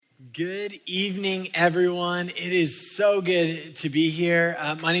Good evening, everyone. It is so good to be here.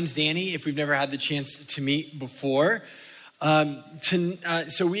 My name's Danny, if we've never had the chance to meet before.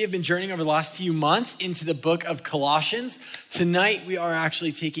 So we have been journeying over the last few months into the book of Colossians. Tonight, we are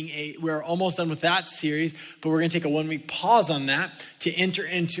actually we're almost done with that series, but we're gonna take a 1-week pause on that to enter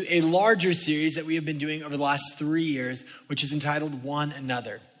into a larger series that we have been doing over the last 3 years, which is entitled One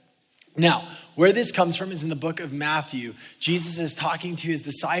Another. Now, where this comes from is in the book of Matthew. Jesus is talking to his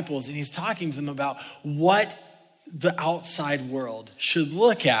disciples and he's talking to them about what the outside world should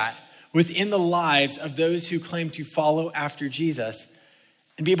look at within the lives of those who claim to follow after Jesus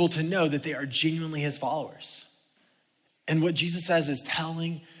and be able to know that they are genuinely his followers. And what Jesus says is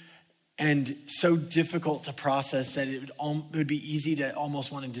telling and so difficult to process that it would be easy to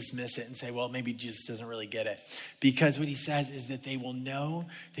almost want to dismiss it and say, well, maybe Jesus doesn't really get it. Because what he says is that they will know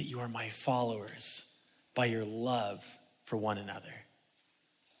that you are my followers by your love for one another.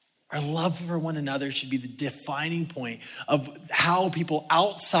 Our love for one another should be the defining point of how people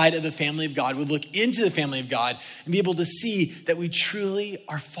outside of the family of God would look into the family of God and be able to see that we truly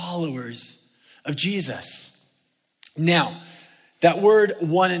are followers of Jesus. Now, that word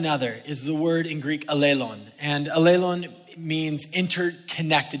one another is the word in Greek allelon. And allelon means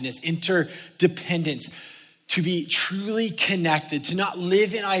interconnectedness, interdependence, to be truly connected, to not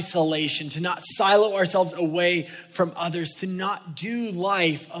live in isolation, to not silo ourselves away from others, to not do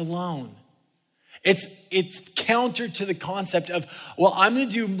life alone. It's counter to the concept of, well, I'm gonna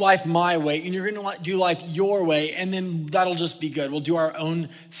do life my way and you're gonna do life your way and then that'll just be good. We'll do our own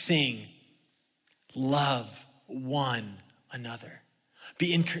thing. Love one another.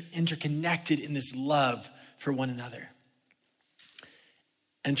 Be interconnected in this love for one another.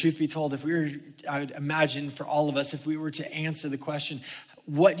 And truth be told, I would imagine for all of us, if we were to answer the question,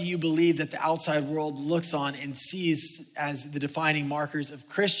 what do you believe that the outside world looks on and sees as the defining markers of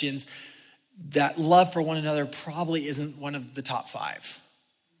Christians, that love for one another probably isn't one of the top 5.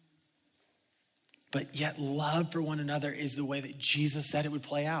 But yet love for one another is the way that Jesus said it would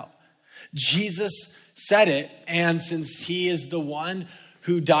play out. Jesus said it, and since he is the one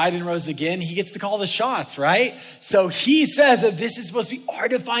who died and rose again, he gets to call the shots, right? So he says that this is supposed to be our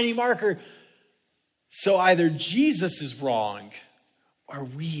defining marker. So either Jesus is wrong or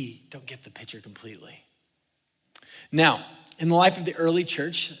we don't get the picture completely. Now, in the life of the early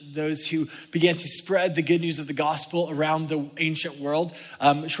church, those who began to spread the good news of the gospel around the ancient world,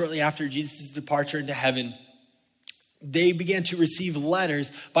 shortly after Jesus' departure into heaven, they began to receive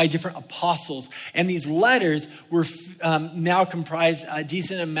letters by different apostles. And these letters were now comprise a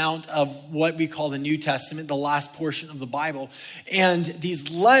decent amount of what we call the New Testament, the last portion of the Bible. And these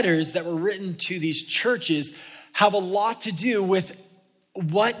letters that were written to these churches have a lot to do with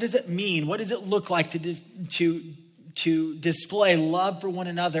what does it mean? What does it look like to display love for one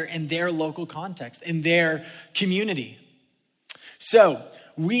another in their local context, in their community? So,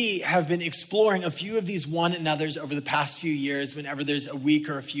 we have been exploring a few of these one another's over the past few years. Whenever there's a week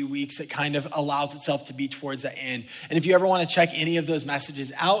or a few weeks, it kind of allows itself to be towards the end. And if you ever want to check any of those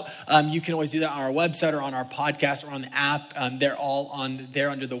messages out, you can always do that on our website or on our podcast or on the app. They're all on there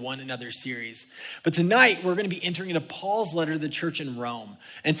under the One Another series. But tonight, we're going to be entering into Paul's letter to the church in Rome.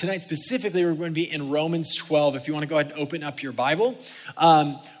 And tonight specifically, we're going to be in Romans 12. If you want to go ahead and open up your Bible.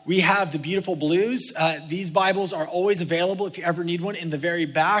 We have the beautiful blues. These Bibles are always available if you ever need one in the very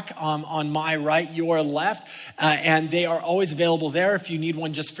back on my right, your left. And they are always available there if you need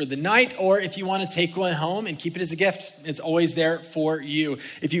one just for the night or if you want to take one home and keep it as a gift. It's always there for you.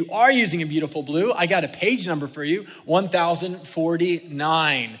 If you are using a beautiful blue, I got a page number for you,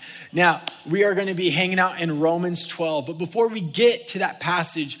 1049. Now, we are going to be hanging out in Romans 12. But before we get to that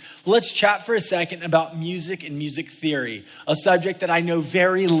passage, let's chat for a second about music and music theory, a subject that I know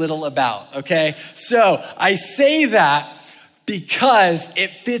very little about, okay? So I say that because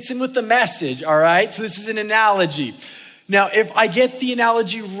it fits in with the message, all right? So this is an analogy. Now, if I get the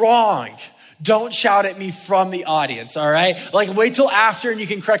analogy wrong, don't shout at me from the audience, all right? Like wait till after and you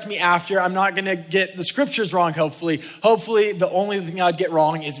can correct me after. I'm not gonna get the scriptures wrong, hopefully. Hopefully the only thing I'd get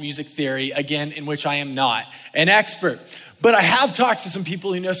wrong is music theory, again, in which I am not an expert. But I have talked to some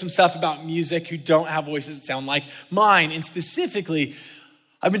people who know some stuff about music who don't have voices that sound like mine. And specifically,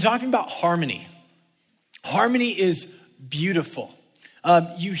 I've been talking about harmony. Harmony is beautiful.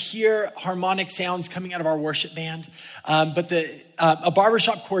 You hear harmonic sounds coming out of our worship band, but a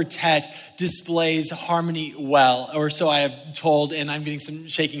barbershop quartet displays harmony well, or so I have told, and I'm getting some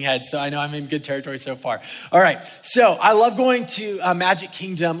shaking heads, so I know I'm in good territory so far. All right, so I love going to Magic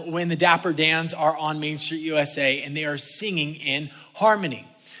Kingdom when the Dapper Dans are on Main Street, USA, and they are singing in harmony.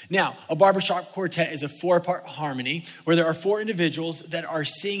 Now, a barbershop quartet is a 4-part harmony where there are 4 individuals that are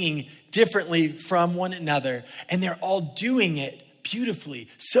singing differently from one another, and they're all doing it beautifully,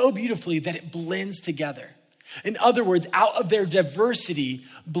 so beautifully that it blends together. In other words, out of their diversity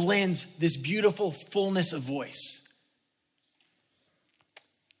blends this beautiful fullness of voice.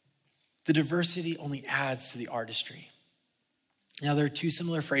 The diversity only adds to the artistry. Now, there are 2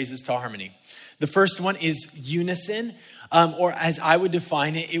 similar phrases to harmony. The first one is unison, or as I would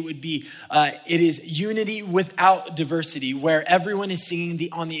define it, it would be, it is unity without diversity, where everyone is singing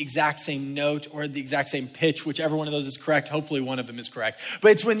on the exact same note or the exact same pitch, whichever one of those is correct. Hopefully one of them is correct.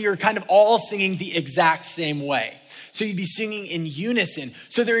 But it's when you're kind of all singing the exact same way. So you'd be singing in unison.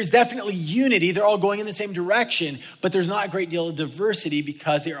 So there is definitely unity. They're all going in the same direction, but there's not a great deal of diversity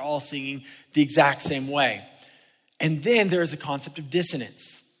because they're all singing the exact same way. And then there is a concept of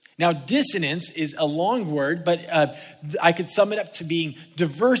dissonance. Now, dissonance is a long word, but I could sum it up to being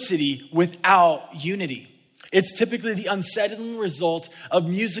diversity without unity. It's typically the unsettling result of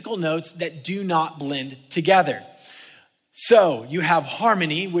musical notes that do not blend together. So you have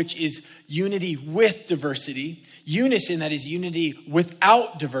harmony, which is unity with diversity, unison, that is unity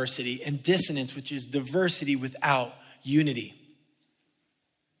without diversity, and dissonance, which is diversity without unity.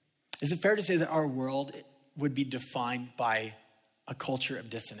 Is it fair to say that our world would be defined by a culture of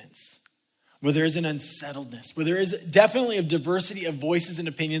dissonance, where there is an unsettledness, where there is definitely a diversity of voices and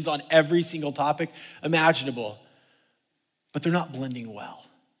opinions on every single topic imaginable, but they're not blending well?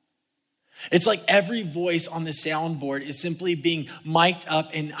 It's like every voice on the soundboard is simply being mic'd up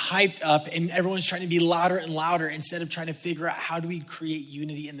and hyped up, and everyone's trying to be louder and louder instead of trying to figure out how do we create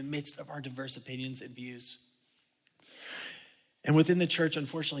unity in the midst of our diverse opinions and views. And within the church,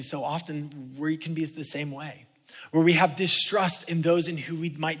 unfortunately, so often we can be the same way, where we have distrust in those in who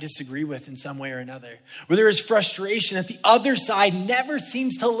we might disagree with in some way or another, where there is frustration that the other side never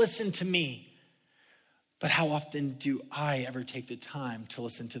seems to listen to me. But how often do I ever take the time to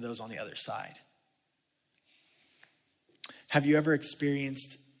listen to those on the other side? Have you ever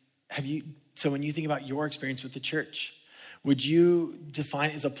experienced, so when you think about your experience with the church, would you define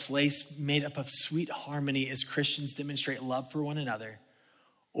it as a place made up of sweet harmony as Christians demonstrate love for one another?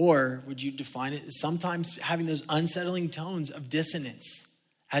 Or would you define it as sometimes having those unsettling tones of dissonance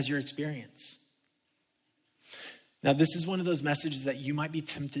as your experience? Now, this is one of those messages that you might be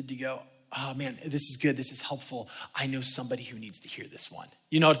tempted to go, oh man, this is good, this is helpful. I know somebody who needs to hear this one.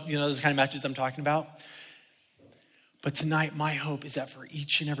 You know those kind of messages I'm talking about? But tonight, my hope is that for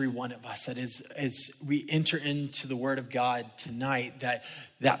each and every one of us, that as we enter into the Word of God tonight,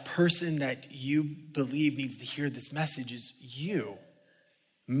 that person that you believe needs to hear this message is you,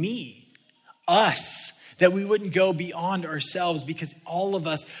 me, us, that we wouldn't go beyond ourselves, because all of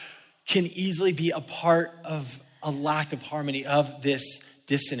us can easily be a part of a lack of harmony, of this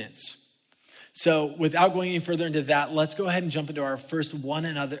dissonance. So without going any further into that, let's go ahead and jump into our first one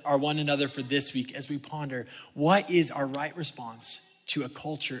another for this week as we ponder what is our right response to a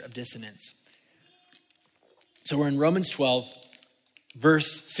culture of dissonance. So we're in Romans 12,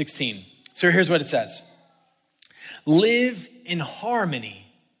 verse 16. So here's what it says. Live in harmony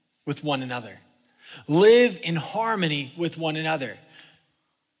with one another. Live in harmony with one another.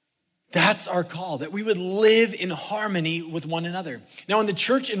 That's our call, that we would live in harmony with one another. Now, in the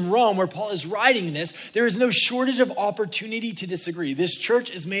church in Rome, where Paul is writing this, there is no shortage of opportunity to disagree. This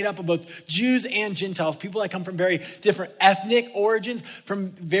church is made up of both Jews and Gentiles, people that come from very different ethnic origins,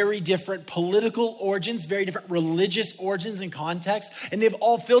 from very different political origins, very different religious origins and contexts, and they've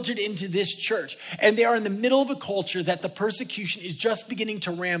all filtered into this church. And they are in the middle of a culture that the persecution is just beginning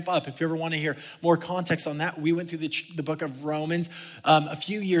to ramp up. If you ever want to hear more context on that, we went through the book of Romans a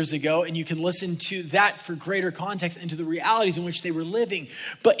few years ago, and you can listen to that for greater context into the realities in which they were living.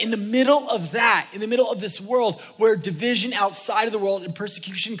 But in the middle of that, in the middle of this world where division outside of the world and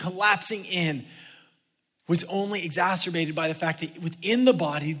persecution collapsing in was only exacerbated by the fact that within the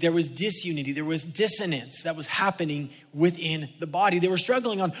body, there was disunity, there was dissonance that was happening within the body. They were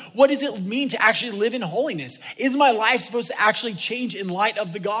struggling on, what does it mean to actually live in holiness? Is my life supposed to actually change in light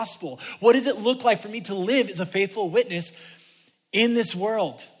of the gospel? What does it look like for me to live as a faithful witness in this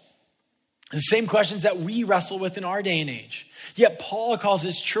world? The same questions that we wrestle with in our day and age. Yet Paul calls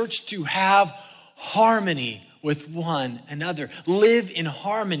his church to have harmony with one another. Live in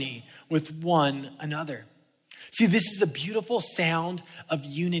harmony with one another. See, this is the beautiful sound of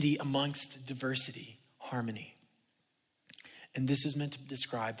unity amongst diversity, harmony. And this is meant to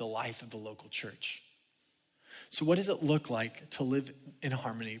describe the life of the local church. So what does it look like to live in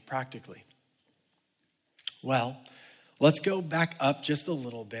harmony practically? Well, let's go back up just a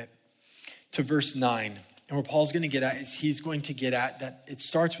little bit to verse 9. And where Paul's going to get at is he's going to get at that it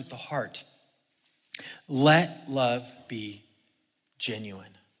starts with the heart. Let love be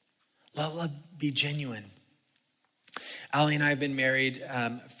genuine. Let love be genuine. Allie and I have been married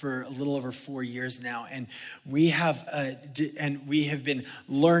for a little over 4 years now, and we have been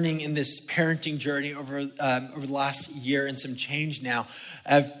learning in this parenting journey over the last year and some change now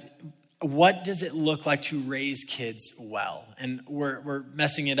of what does it look like to raise kids well? And we're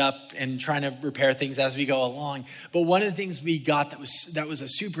messing it up and trying to repair things as we go along. But one of the things we got that was a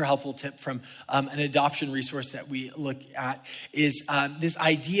super helpful tip from an adoption resource that we look at is this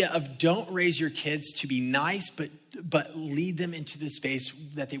idea of don't raise your kids to be nice, but lead them into the space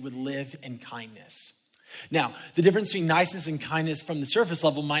that they would live in kindness. Now, the difference between niceness and kindness from the surface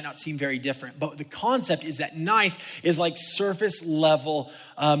level might not seem very different, but the concept is that nice is like surface level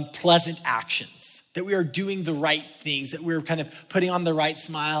pleasant actions, that we are doing the right things, that we're kind of putting on the right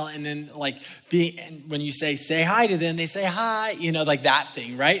smile, and then and when you say hi to them, they say hi, like that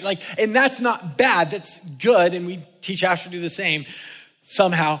thing, right? And that's not bad, that's good, and we teach Asher to do the same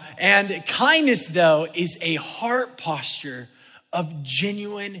somehow. And kindness, though, is a heart posture of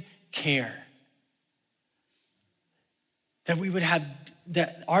genuine care. That we would have,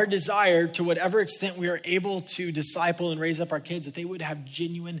 that our desire, to whatever extent we are able to disciple and raise up our kids, that they would have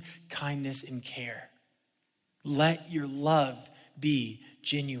genuine kindness and care. Let your love be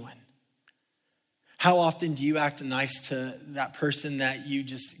genuine. How often do you act nice to that person that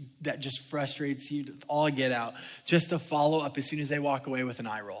just frustrates you to all get out, just to follow up as soon as they walk away with an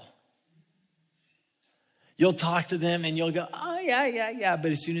eye roll? You'll talk to them and you'll go, oh, yeah.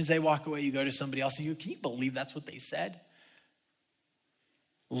 But as soon as they walk away, you go to somebody else and you go, can you believe that's what they said?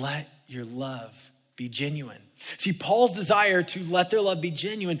 Let your love be genuine. See, Paul's desire to let their love be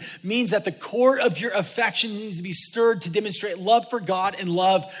genuine means that the core of your affection needs to be stirred to demonstrate love for God and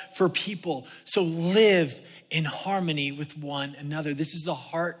love for people. So live in harmony with one another. This is the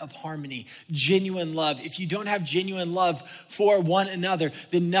heart of harmony, genuine love. If you don't have genuine love for one another,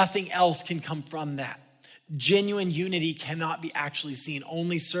 then nothing else can come from that. Genuine unity cannot be actually seen.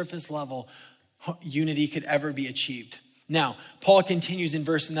 Only surface level unity could ever be achieved. Now, Paul continues in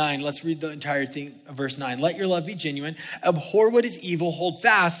verse 9. Let's read the entire thing of verse 9. Let your love be genuine. Abhor what is evil. Hold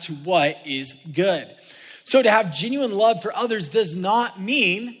fast to what is good. So to have genuine love for others does not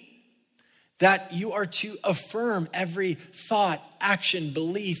mean that you are to affirm every thought, action,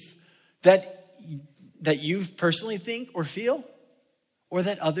 belief that you personally think or feel, or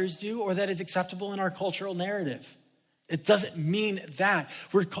that others do, or that is acceptable in our cultural narrative. It doesn't mean that.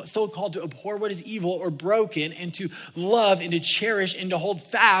 We're still called to abhor what is evil or broken, and to love and to cherish and to hold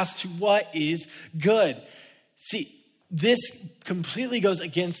fast to what is good. See, this completely goes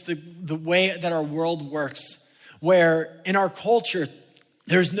against the way that our world works, where in our culture,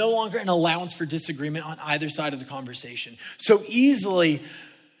 there's no longer an allowance for disagreement on either side of the conversation. So easily,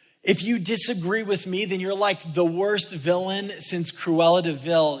 if you disagree with me, then you're like the worst villain since Cruella de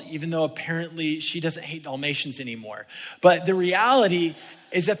Vil, even though apparently she doesn't hate Dalmatians anymore. But the reality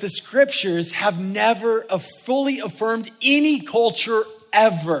is that the scriptures have never fully affirmed any culture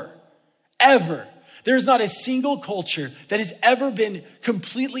ever. There's not a single culture that has ever been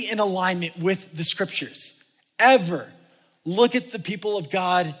completely in alignment with the scriptures, ever. Look at the people of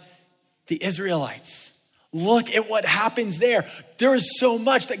God, the Israelites. Look at what happens there. There is so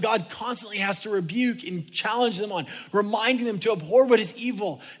much that God constantly has to rebuke and challenge them on, reminding them to abhor what is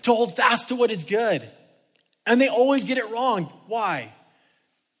evil, to hold fast to what is good. And they always get it wrong. Why?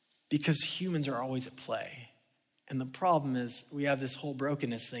 Because humans are always at play. And the problem is we have this whole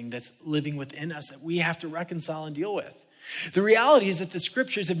brokenness thing that's living within us that we have to reconcile and deal with. The reality is that the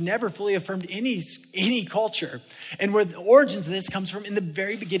scriptures have never fully affirmed any culture. And where the origins of this comes from in the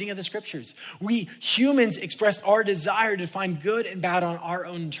very beginning of the scriptures. We humans expressed our desire to find good and bad on our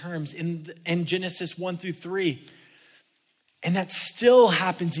own terms in Genesis 1-3. And that still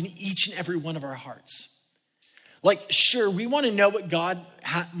happens in each and every one of our hearts. Sure, we want to know what God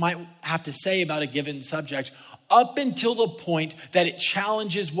might have to say about a given subject up until the point that it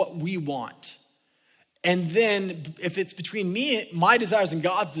challenges what we want. And then if it's between my desires and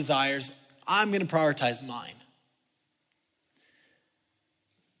God's desires, I'm going to prioritize mine.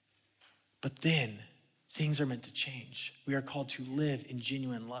 But then things are meant to change. We are called to live in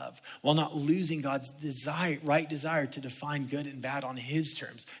genuine love while not losing God's right desire to define good and bad on his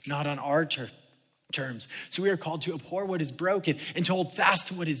terms, not on our terms. So we are called to abhor what is broken and to hold fast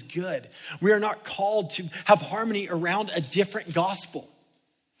to what is good. We are not called to have harmony around a different gospel.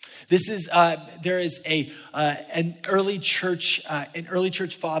 There is an early church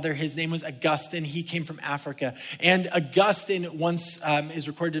father. His name was Augustine. He came from Africa. And Augustine once is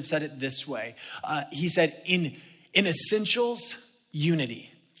recorded to have said it this way. He said, in essentials,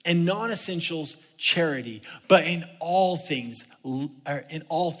 unity, and non-essentials, charity, but in all things,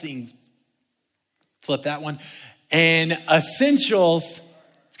 flip that one. In essentials,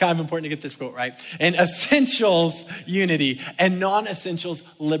 it's kind of important to get this quote right. In essentials, unity, and non-essentials,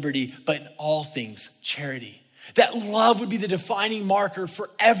 liberty, but in all things, charity. That love would be the defining marker for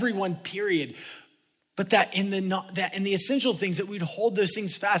everyone, period. But that in the essential things, that we'd hold those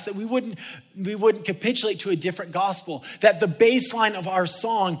things fast, that we wouldn't capitulate to a different gospel, that the baseline of our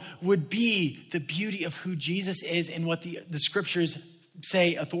song would be the beauty of who Jesus is and what the scriptures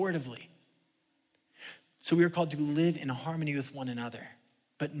say authoritatively. So we are called to live in harmony with one another,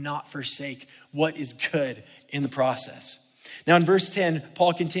 but not forsake what is good in the process. Now in verse 10,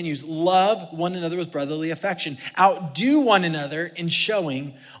 Paul continues, love one another with brotherly affection. Outdo one another in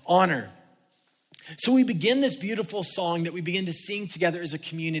showing honor. So we begin this beautiful song that we begin to sing together as a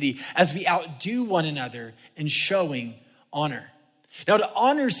community as we outdo one another in showing honor. Now to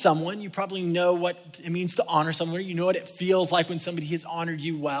honor someone, you probably know what it means to honor someone. You know what it feels like when somebody has honored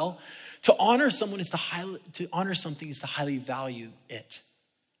you well. To honor someone is to honor something is to highly value it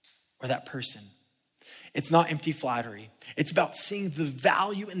or that person. It's not empty flattery. It's about seeing the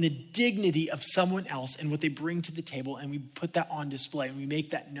value and the dignity of someone else and what they bring to the table, and we put that on display and we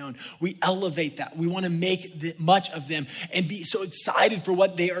make that known. We elevate that. We want to make much of them and be so excited for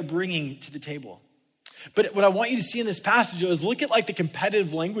what they are bringing to the table. But what I want you to see in this passage is look at like the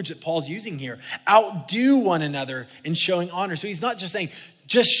competitive language that Paul's using here. Outdo one another in showing honor. So he's not just saying,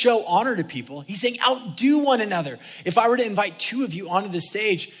 just show honor to people. He's saying outdo one another. If I were to invite two of you onto the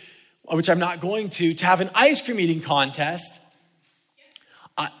stage, which I'm not going to have an ice cream eating contest.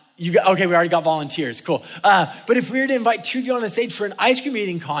 We already got volunteers, cool. But if we were to invite two of you on the stage for an ice cream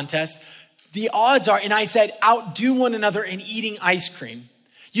eating contest, the odds are, and I said outdo one another in eating ice cream,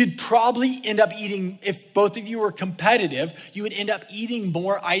 you'd probably end up eating, if both of you were competitive, you would end up eating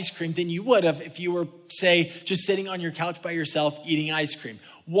more ice cream than you would have if you were, say, just sitting on your couch by yourself eating ice cream.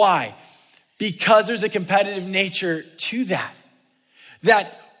 Why? Because there's a competitive nature to that.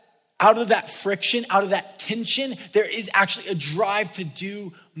 That out of that friction, out of that tension, there is actually a drive to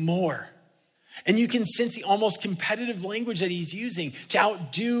do more. And you can sense the almost competitive language that he's using to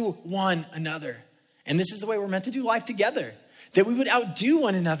outdo one another. And this is the way we're meant to do life together, that we would outdo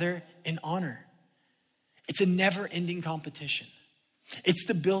one another in honor. It's a never-ending competition. It's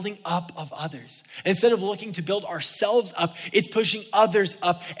the building up of others. Instead of looking to build ourselves up, it's pushing others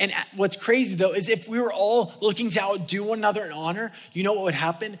up. And what's crazy though, is if we were all looking to outdo one another in honor, you know what would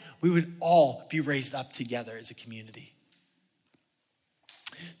happen? We would all be raised up together as a community.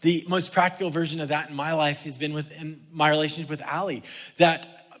 The most practical version of that in my life has been in my relationship with Allie. That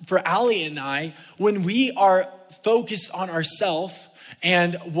for Allie and I, when we are focused on ourselves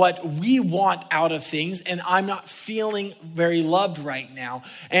and what we want out of things, and I'm not feeling very loved right now,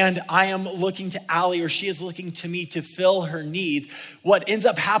 and I am looking to Allie, or she is looking to me to fill her needs, what ends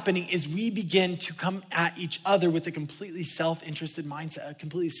up happening is we begin to come at each other with a completely self-interested mindset, a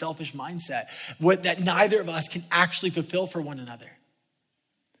completely selfish mindset, that neither of us can actually fulfill for one another.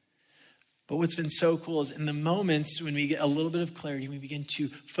 But what's been so cool is in the moments when we get a little bit of clarity, we begin to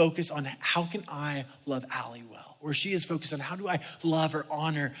focus on how can I love Allie well? Or she is focused on how do I love or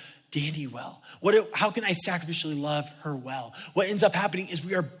honor Danny well? How can I sacrificially love her well? What ends up happening is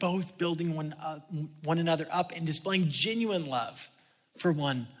we are both building one another up and displaying genuine love for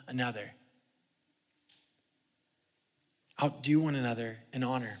one another. Outdo one another in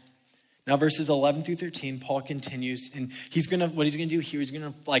honor. Now, verses 11 through 13, Paul continues, and what he's gonna do here, he's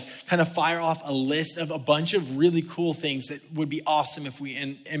gonna kind of fire off a list of a bunch of really cool things that would be awesome if we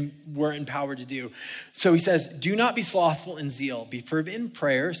and were empowered to do. So he says, do not be slothful in zeal, be fervent in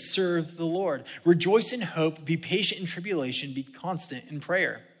prayer, serve the Lord. Rejoice in hope, be patient in tribulation, be constant in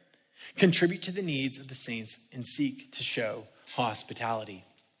prayer. Contribute to the needs of the saints and seek to show hospitality.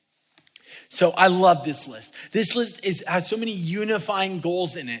 So I love this list. This list has so many unifying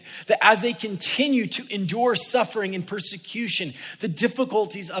goals in it that as they continue to endure suffering and persecution, the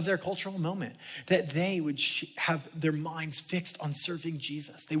difficulties of their cultural moment, that they would have their minds fixed on serving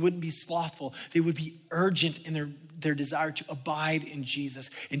Jesus. They wouldn't be slothful. They would be urgent in their desire to abide in Jesus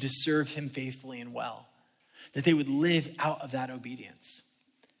and to serve him faithfully and well. That they would live out of that obedience.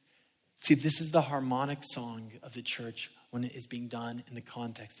 See, this is the harmonic song of the church when it is being done in the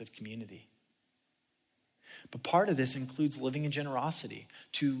context of community. But part of this includes living in generosity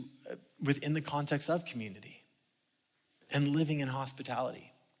within the context of community and living in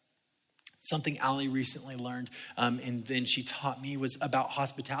hospitality. Something Allie recently learned, and then she taught me, was about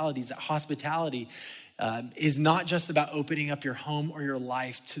hospitality. Is that hospitality is not just about opening up your home or your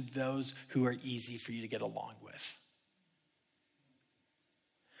life to those who are easy for you to get along with.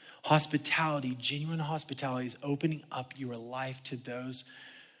 Hospitality, genuine hospitality, is opening up your life to those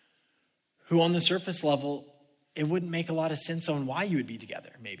who on the surface level, it wouldn't make a lot of sense on why you would be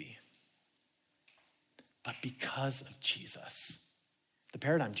together, maybe. But because of Jesus, the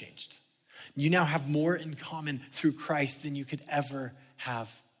paradigm changed. You now have more in common through Christ than you could ever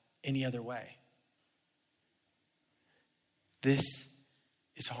have any other way. This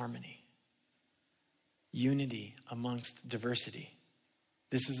is harmony. Unity amongst diversity.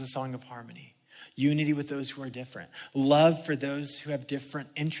 This is a song of harmony. Unity with those who are different. Love for those who have different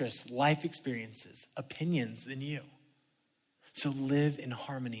interests, life experiences, opinions than you. So live in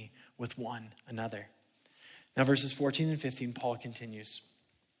harmony with one another. Now verses 14 and 15, Paul continues.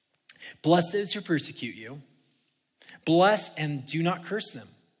 Bless those who persecute you. Bless and do not curse them.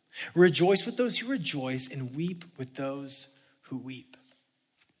 Rejoice with those who rejoice and weep with those who weep.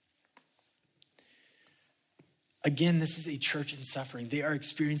 Again, this is a church in suffering. They are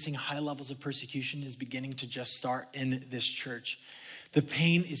experiencing high levels of persecution is beginning to just start in this church. The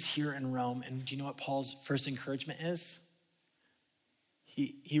pain is here in Rome. And do you know what Paul's first encouragement is?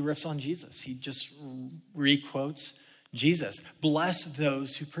 He riffs on Jesus. He just requotes Jesus. Bless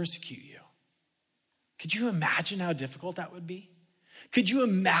those who persecute you. Could you imagine how difficult that would be? Could you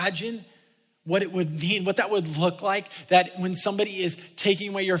imagine what it would mean, what that would look like, that when somebody is taking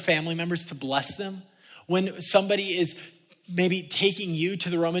away your family members, to bless them? When somebody is maybe taking you to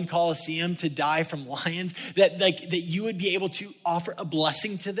the Roman Colosseum to die from lions, that you would be able to offer a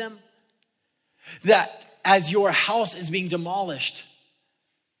blessing to them? That as your house is being demolished,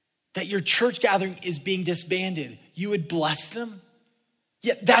 that your church gathering is being disbanded, you would bless them?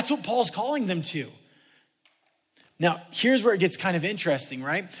 Yeah, that's what Paul's calling them to. Now, here's where it gets kind of interesting,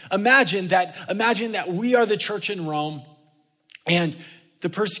 right? Imagine that we are the church in Rome and the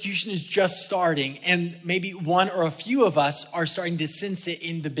persecution is just starting, and maybe one or a few of us are starting to sense it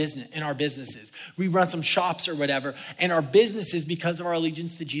in our businesses. We run some shops or whatever, and our businesses, because of our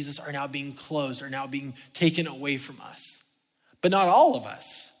allegiance to Jesus, are now being closed, are now being taken away from us. But not all of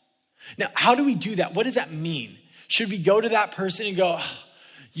us. Now, how do we do that? What does that mean? Should we go to that person and go,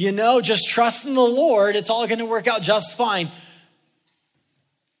 just trust in the Lord, it's all gonna work out just fine?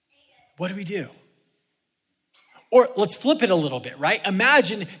 What do we do? Or let's flip it a little bit, right?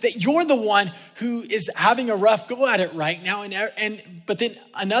 Imagine that you're the one who is having a rough go at it right now, but then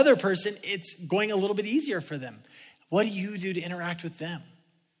another person, it's going a little bit easier for them. What do you do to interact with them?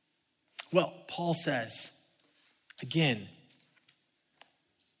 Well, Paul says, again,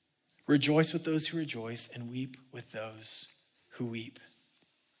 rejoice with those who rejoice and weep with those who weep.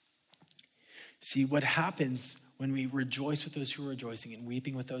 See, what happens when we rejoice with those who are rejoicing and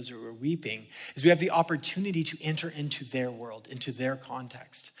weeping with those who are weeping is we have the opportunity to enter into their world, into their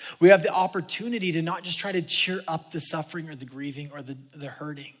context. We have the opportunity to not just try to cheer up the suffering or the grieving or the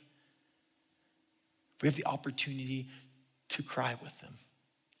hurting. We have the opportunity to cry with them,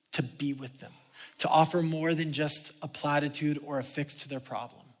 to be with them, to offer more than just a platitude or a fix to their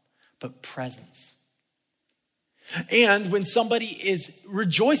problem, but presence. And when somebody is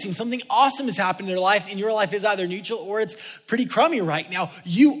rejoicing, something awesome has happened in their life, and your life is either neutral or it's pretty crummy right now,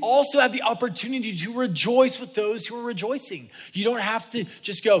 you also have the opportunity to rejoice with those who are rejoicing. You don't have to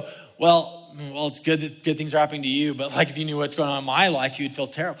just go, well, it's good that good things are happening to you, but like if you knew what's going on in my life, you would feel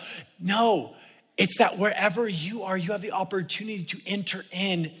terrible. No, it's that wherever you are, you have the opportunity to enter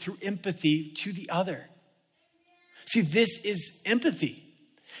in through empathy to the other. See, this is empathy.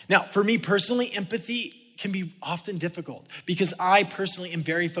 Now, for me personally, empathy can be often difficult because I personally am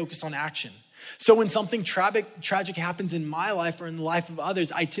very focused on action. So when something tragic happens in my life or in the life of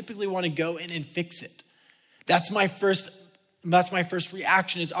others, I typically want to go in and fix it. That's my first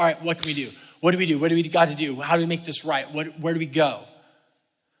reaction is, all right, what can we do? What do we do? What do we got to do? How do we make this right? Where do we go?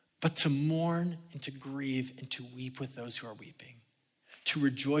 But to mourn and to grieve and to weep with those who are weeping, to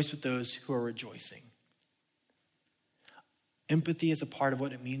rejoice with those who are rejoicing. Empathy is a part of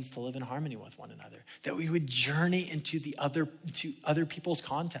what it means to live in harmony with one another. That we would journey into other people's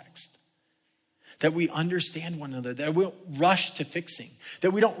context. That we understand one another. That we don't rush to fixing.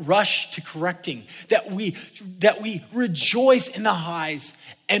 That we don't rush to correcting. That we rejoice in the highs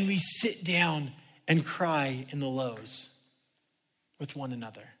and we sit down and cry in the lows with one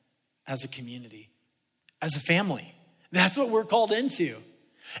another as a community, as a family. That's what we're called into.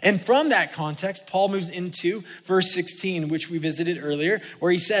 And from that context, Paul moves into verse 16, which we visited earlier,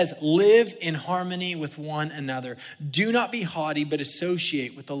 where he says, live in harmony with one another. Do not be haughty, but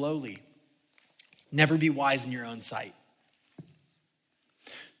associate with the lowly. Never be wise in your own sight.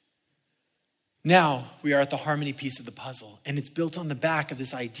 Now we are at the harmony piece of the puzzle, and it's built on the back of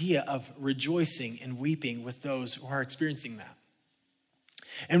this idea of rejoicing and weeping with those who are experiencing that.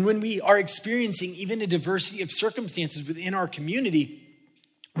 And when we are experiencing even a diversity of circumstances within our community,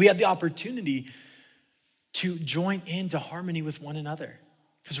 we have the opportunity to join into harmony with one another.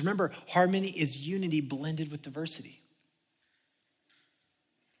 Because remember, harmony is unity blended with diversity.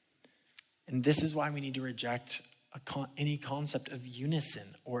 And this is why we need to reject any concept of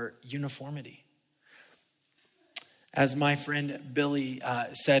unison or uniformity. As my friend Billy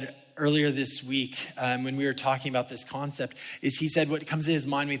said earlier this week when we were talking about this concept, is he said what comes to his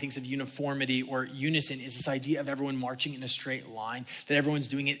mind when he thinks of uniformity or unison is this idea of everyone marching in a straight line, that everyone's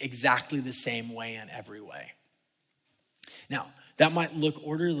doing it exactly the same way in every way. Now, that might look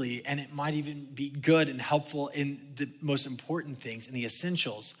orderly, and it might even be good and helpful in the most important things, in the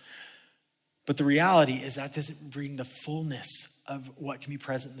essentials. But the reality is that doesn't bring the fullness of what can be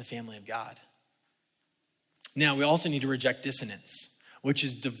present in the family of God. Now, we also need to reject dissonance, which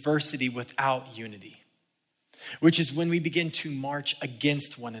is diversity without unity, which is when we begin to march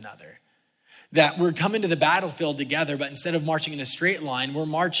against one another. That we're coming to the battlefield together, but instead of marching in a straight line, we're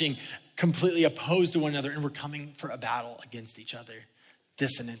marching completely opposed to one another, and we're coming for a battle against each other.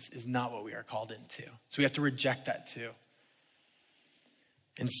 Dissonance is not what we are called into. So we have to reject that too.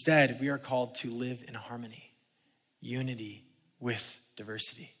 Instead, we are called to live in harmony, unity with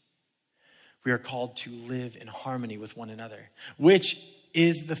diversity. We are called to live in harmony with one another, which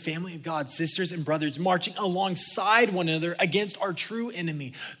is the family of God, sisters and brothers, marching alongside one another against our true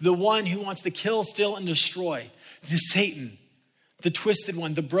enemy, the one who wants to kill, steal, and destroy, the Satan, the twisted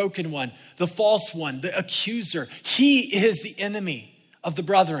one, the broken one, the false one, the accuser. He is the enemy of the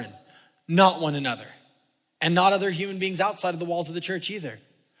brethren, not one another, and not other human beings outside of the walls of the church either.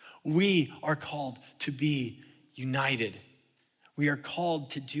 We are called to be united. We are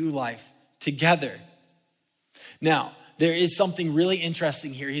called to do life together. Now, there is something really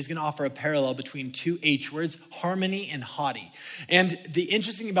interesting here. He's going to offer a parallel between two H words, harmony and haughty. And the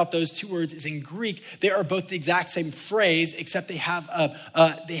interesting thing about those two words is in Greek, they are both the exact same phrase, except they have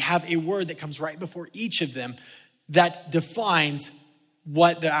a word that comes right before each of them that defines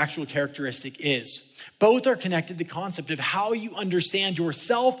what the actual characteristic is. Both are connected to the concept of how you understand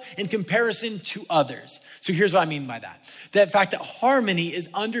yourself in comparison to others. So here's what I mean by that. The fact that harmony is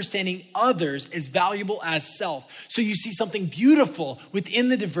understanding others as valuable as self. So you see something beautiful within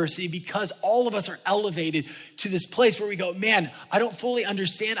the diversity because all of us are elevated to this place where we go, man, I don't fully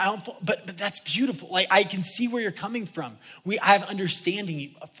understand, but that's beautiful. Like I can see where you're coming from. I have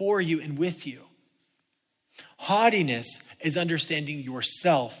understanding for you and with you. Haughtiness is understanding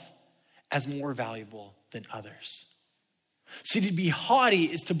yourself as more valuable than others. See, to be haughty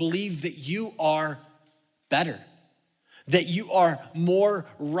is to believe that you are better, that you are more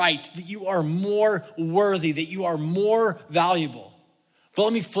right, that you are more worthy, that you are more valuable. But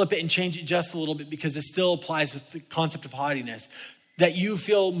let me flip it and change it just a little bit because it still applies with the concept of haughtiness. That you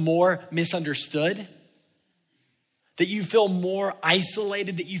feel more misunderstood, that you feel more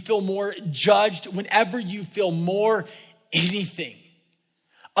isolated, that you feel more judged. Whenever you feel more anything,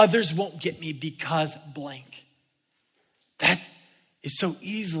 others won't get me because blank. That is so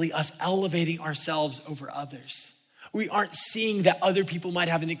easily us elevating ourselves over others. We aren't seeing that other people might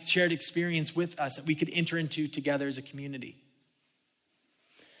have a shared experience with us that we could enter into together as a community.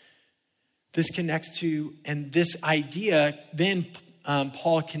 This connects to, and this idea then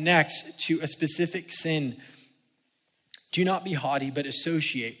Paul connects to a specific sin. Do not be haughty, but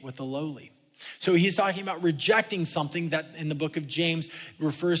associate with the lowly. So he's talking about rejecting something that in the book of James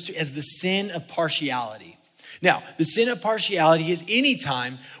refers to as the sin of partiality. Now, the sin of partiality is any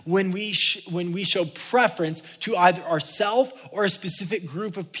time when we show preference to either ourselves or a specific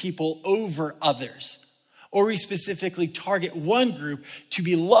group of people over others, or we specifically target one group to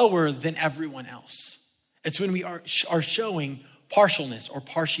be lower than everyone else. It's when we are showing partialness or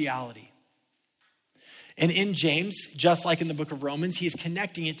partiality. And in James, just like in the book of Romans, he is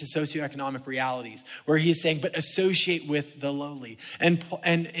connecting it to socioeconomic realities, where he is saying, but associate with the lowly. And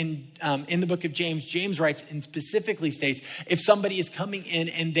in the book of James, James writes and specifically states, if somebody is coming in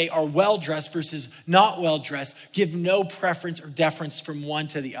and they are well-dressed versus not well-dressed, give no preference or deference from one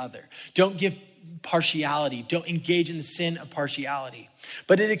to the other. Don't give partiality. Don't engage in the sin of partiality.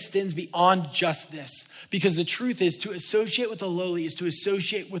 But it extends beyond just this, because the truth is to associate with the lowly is to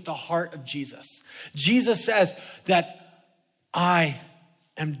associate with the heart of Jesus. Jesus says that I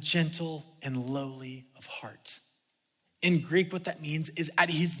am gentle and lowly of heart. In Greek, what that means is at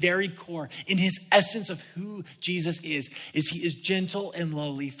his very core, in his essence of who Jesus is he is gentle and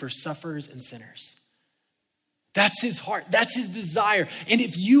lowly for sufferers and sinners. That's his heart. That's his desire. And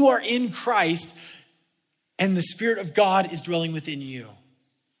if you are in Christ and the Spirit of God is dwelling within you,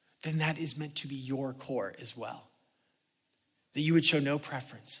 then that is meant to be your core as well. That you would show no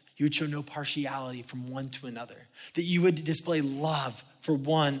preference. You would show no partiality from one to another. That you would display love for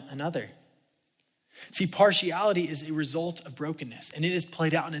one another. See, partiality is a result of brokenness, and it is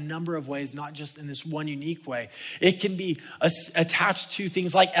played out in a number of ways, not just in this one unique way. It can be attached to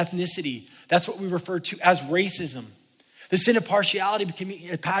things like ethnicity. That's what we refer to as racism. The sin of partiality can be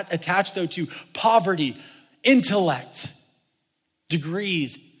attached, though, to poverty, intellect,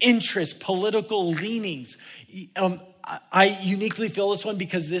 degrees, interests, political leanings. I uniquely feel this one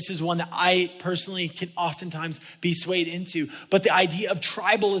because this is one that I personally can oftentimes be swayed into. But the idea of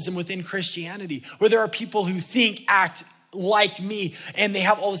tribalism within Christianity, where there are people who think, act like me, and they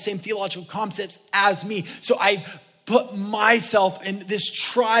have all the same theological concepts as me. So I put myself and this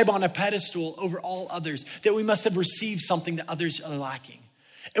tribe on a pedestal over all others, that we must have received something that others are lacking.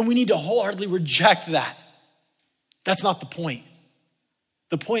 And we need to wholeheartedly reject that. That's not the point.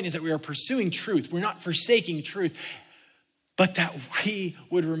 The point is that we are pursuing truth. We're not forsaking truth. But that we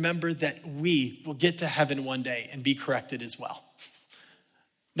would remember that we will get to heaven one day and be corrected as well.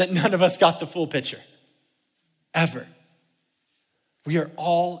 That none of us got the full picture, ever. We are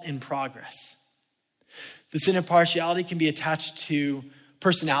all in progress. The sin of partiality can be attached to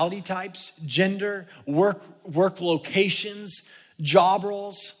personality types, gender, work locations, job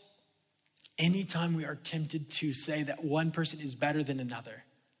roles. Anytime we are tempted to say that one person is better than another,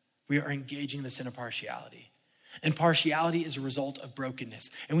 we are engaging the sin of partiality. And partiality is a result of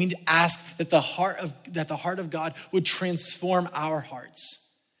brokenness. And we need to ask that the heart of God would transform our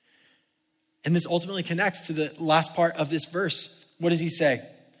hearts. And this ultimately connects to the last part of this verse. What does he say?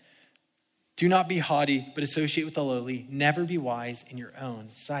 Do not be haughty, but associate with the lowly. Never be wise in your own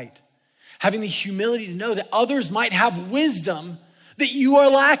sight. Having the humility to know that others might have wisdom that you are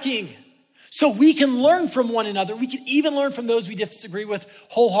lacking. So we can learn from one another. We can even learn from those we disagree with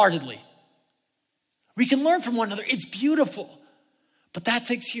wholeheartedly. We can learn from one another. It's beautiful. But that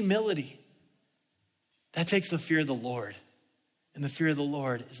takes humility. That takes the fear of the Lord. And the fear of the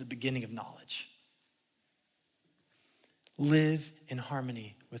Lord is the beginning of knowledge. Live in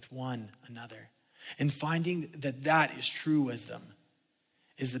harmony with one another. And finding that that is true wisdom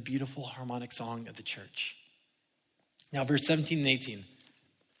is the beautiful harmonic song of the church. Now, verse 17 and 18.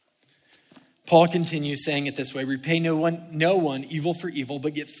 Paul continues saying it this way: repay no one evil for evil,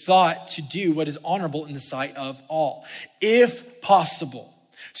 but give thought to do what is honorable in the sight of all, if possible.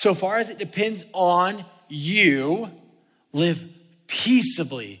 So far as it depends on you, live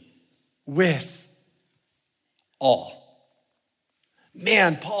peaceably with all.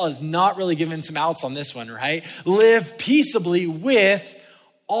 Man, Paul is not really giving some outs on this one, right? Live peaceably with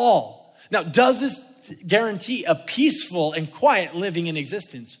all. Now, does this guarantee a peaceful and quiet living in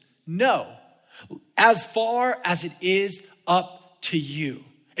existence? No. As far as it is up to you.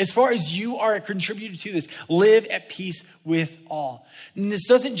 As far as you are a contributor to this, live at peace with all. And this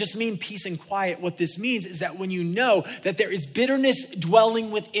doesn't just mean peace and quiet. What this means is that when you know that there is bitterness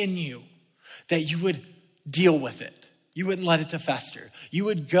dwelling within you, that you would deal with it. You wouldn't let it to fester. You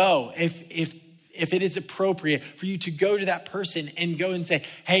would go, if it is appropriate for you to go to that person and go and say,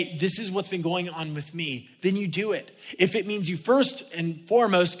 hey, this is what's been going on with me, then you do it. If it means you first and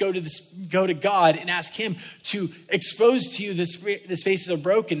foremost go to God and ask him to expose to you the spaces of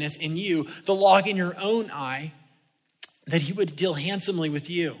brokenness in you, the log in your own eye, that he would deal handsomely with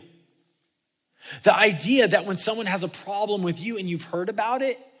you. The idea that when someone has a problem with you and you've heard about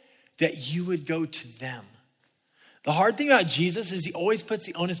it, that you would go to them. The hard thing about Jesus is he always puts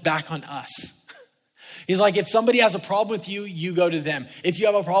the onus back on us. He's like, if somebody has a problem with you, you go to them. If you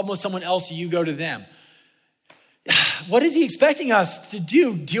have a problem with someone else, you go to them. What is he expecting us to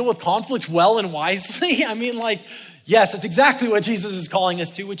do? Deal with conflict well and wisely? I mean, yes, that's exactly what Jesus is calling us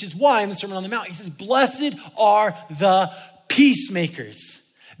to, which is why in the Sermon on the Mount, he says, blessed are the peacemakers.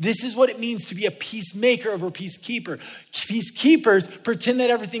 This is what it means to be a peacemaker over a peacekeeper. Peacekeepers pretend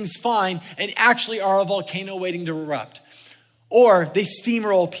that everything's fine and actually are a volcano waiting to erupt. Or they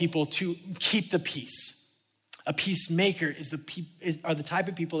steamroll people to keep the peace. A peacemaker are the type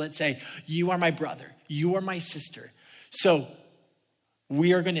of people that say, you are my brother, you are my sister. So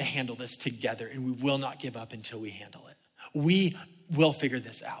we are going to handle this together and we will not give up until we handle it. We will figure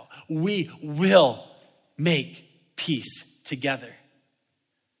this out. We will make peace together.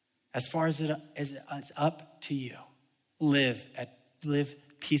 As far as it's up to you, live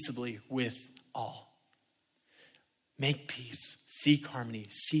peaceably with all. Make peace, seek harmony,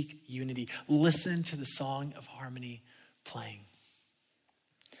 seek unity. Listen to the song of harmony playing.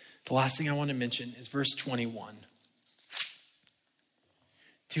 The last thing I want to mention is verse 21.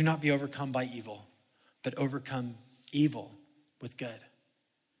 Do not be overcome by evil, but overcome evil with good.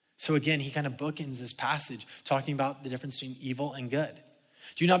 So again, he kind of bookends this passage talking about the difference between evil and good.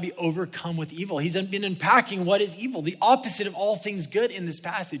 Do not be overcome with evil. He's been unpacking what is evil, the opposite of all things good in this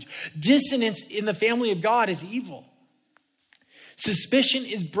passage. Dissonance in the family of God is evil. Suspicion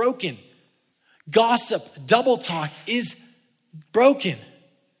is broken. Gossip, double talk is broken.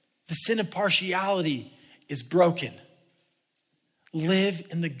 The sin of partiality is broken. Live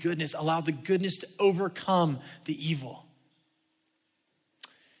in the goodness. Allow the goodness to overcome the evil.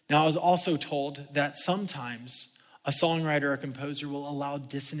 Now, I was also told that sometimes a songwriter or a composer will allow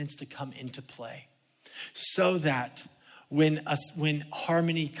dissonance to come into play so that when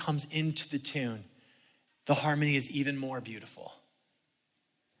harmony comes into the tune, the harmony is even more beautiful.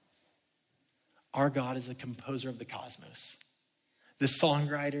 Our God is the composer of the cosmos, the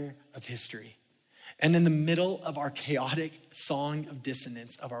songwriter of history. And in the middle of our chaotic song of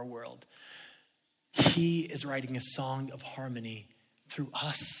dissonance of our world, he is writing a song of harmony through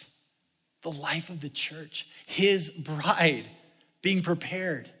us, the life of the church, his bride being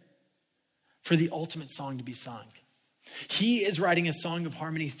prepared for the ultimate song to be sung. He is writing a song of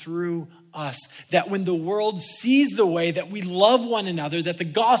harmony through us, that when the world sees the way that we love one another, that the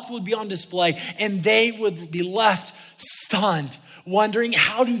gospel would be on display and they would be left stunned, wondering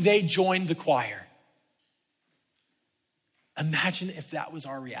how do they join the choir? Imagine if that was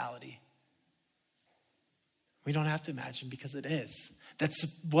our reality. We don't have to imagine because it is. That's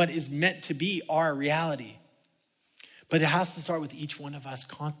what is meant to be our reality. But it has to start with each one of us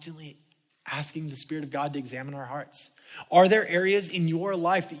constantly asking the Spirit of God to examine our hearts. Are there areas in your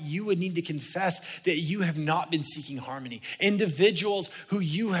life that you would need to confess that you have not been seeking harmony? Individuals who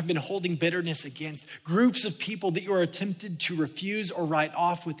you have been holding bitterness against? Groups of people that you are tempted to refuse or write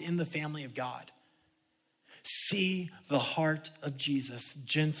off within the family of God? See the heart of Jesus,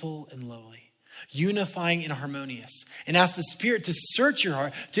 gentle and lowly, unifying and harmonious, and ask the Spirit to search your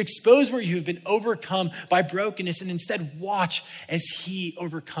heart, to expose where you have been overcome by brokenness, and instead watch as he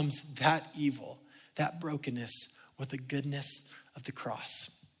overcomes that evil, that brokenness with the goodness of the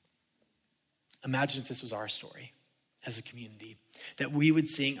cross. Imagine if this was our story as a community, that we would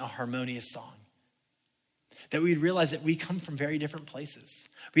sing a harmonious song, that we'd realize that we come from very different places.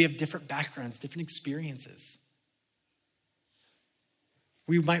 We have different backgrounds, different experiences.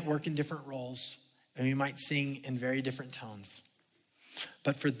 We might work in different roles and we might sing in very different tones.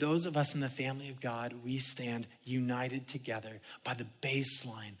 But for those of us in the family of God, we stand united together by the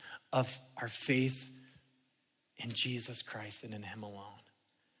baseline of our faith in Jesus Christ and in him alone,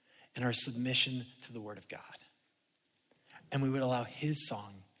 and our submission to the word of God. And we would allow his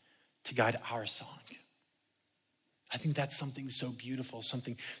song to guide our song. I think that's something so beautiful,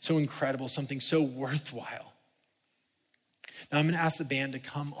 something so incredible, something so worthwhile. Now I'm going to ask the band to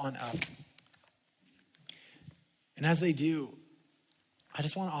come on up. And as they do, I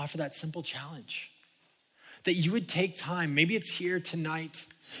just want to offer that simple challenge that you would take time. Maybe it's here tonight.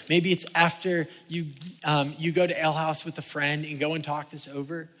 Maybe it's after you go to Ale House with a friend and go and talk this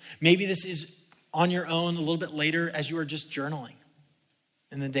over. Maybe this is on your own a little bit later as you are just journaling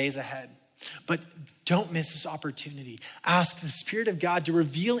in the days ahead. But don't miss this opportunity. Ask the Spirit of God to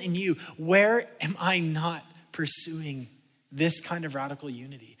reveal in you, where am I not pursuing this kind of radical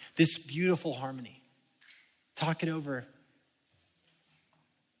unity, this beautiful harmony? Talk it over.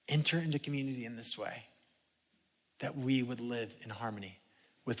 Enter into community in this way, that we would live in harmony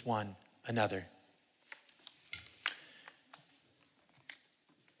with one another.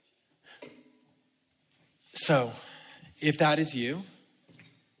 So, if that is you,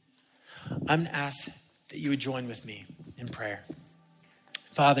 I'm going to ask that you would join with me in prayer.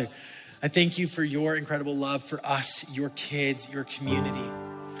 Father, I thank you for your incredible love for us, your kids, your community.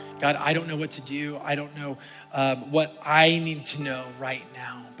 God, I don't know what to do. I don't know what I need to know right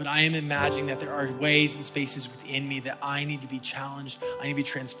now, but I am imagining that there are ways and spaces within me that I need to be challenged, I need to be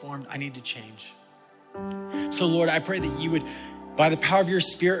transformed, I need to change. So Lord, I pray that you would, by the power of your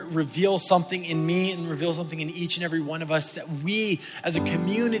Spirit, reveal something in me and reveal something in each and every one of us, that we as a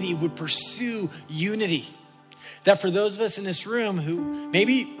community would pursue unity. That for those of us in this room who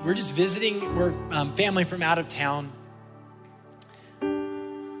maybe we're just visiting, we're family from out of town,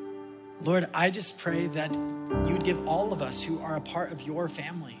 Lord, I just pray that you would give all of us who are a part of your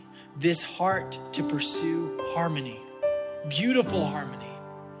family this heart to pursue harmony, beautiful harmony,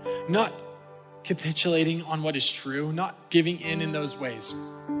 not capitulating on what is true, not giving in those ways,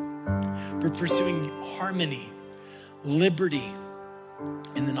 but pursuing harmony, liberty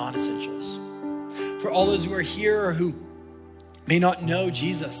in the non-essentials. For all those who are here or who may not know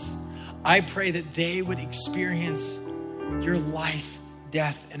Jesus, I pray that they would experience your life,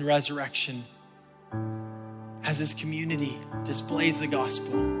 death, and resurrection as this community displays the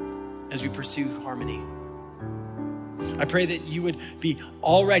gospel as we pursue harmony. I pray that you would be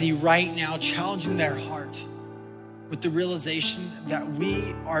already right now challenging their heart with the realization that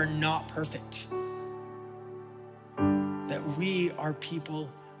we are not perfect, that we are people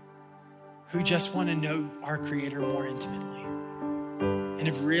who just want to know our Creator more intimately and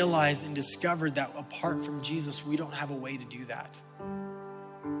have realized and discovered that apart from Jesus, we don't have a way to do that.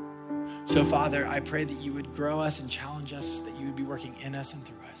 So, Father, I pray that you would grow us and challenge us, that you would be working in us and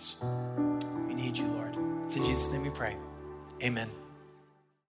through us. We need you, Lord. It's in Jesus' name we pray. Amen.